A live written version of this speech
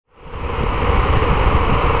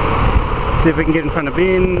See if we can get in front of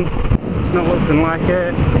Ben. It's not looking like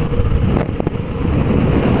it.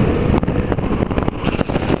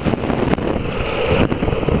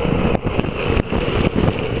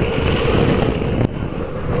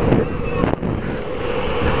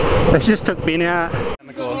 They just took Ben out.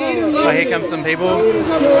 Oh, here comes some people.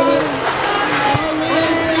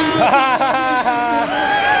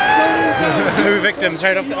 Two victims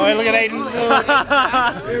straight off the... Oh, look at Aiden's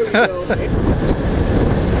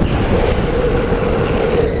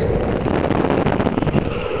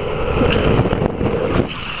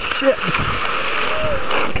Shit.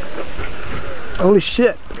 Holy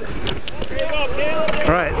shit.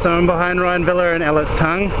 Alright, so I'm behind Ryan Villa and Alex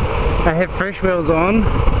Tung. I have fresh wheels on.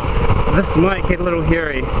 This might get a little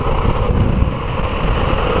hairy.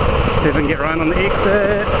 See if I can get Ryan on the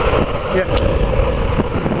exit. Yep.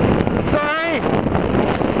 Sorry!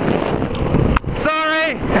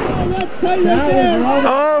 Sorry!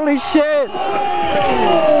 Holy shit!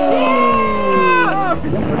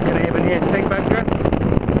 What's gonna happen here? Stink bug drift?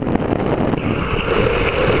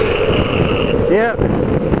 Yep.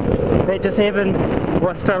 That just happened.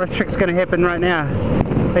 What style of trick's gonna happen right now?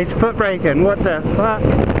 He's foot braking. What the fuck?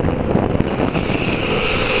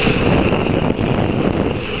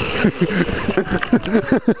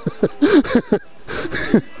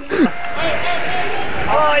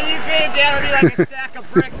 Oh, you came down on me like a sack of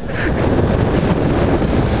bricks.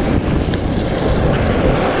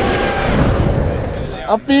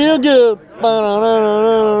 I feel good.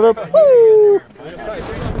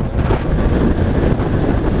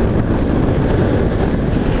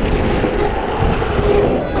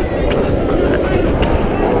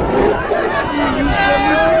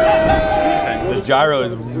 This gyro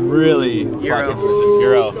is really fucking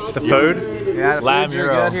Euro. The food? Yeah, the Lamb food's really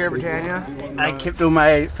Euro. good here, Britannia. I kept all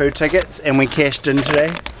my food tickets and we cashed in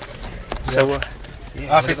today. So,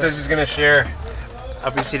 yeah, Offie says he's gonna share.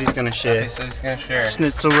 Uppy said he's gonna share. He says he's gonna share.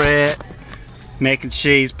 Schnitzel wrap, mac and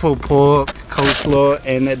cheese, pulled pork, coleslaw,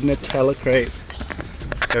 and a Nutella crepe.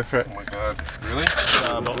 Go for it. Oh my god, really?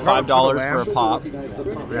 About $5 for a pop.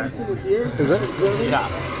 Is it? Yeah.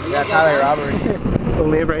 That's highway robbery.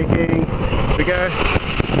 Full air braking. Here we go.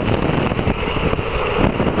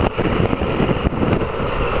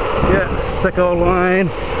 Yeah, sick old line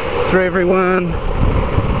for everyone.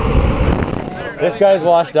 This guy's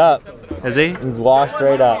washed up. Is he? He's washed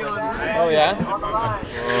right up. Oh yeah?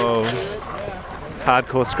 Oh,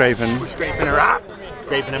 hardcore scraping. Scraping her up.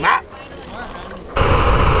 Scraping him up.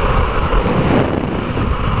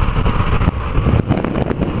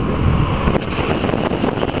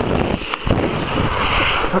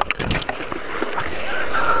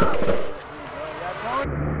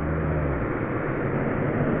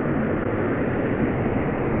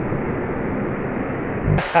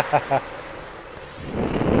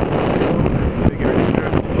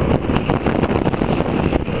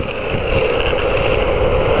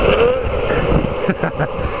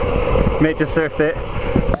 Mate just surfed it.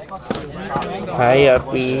 Hi,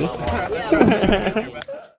 Uppy.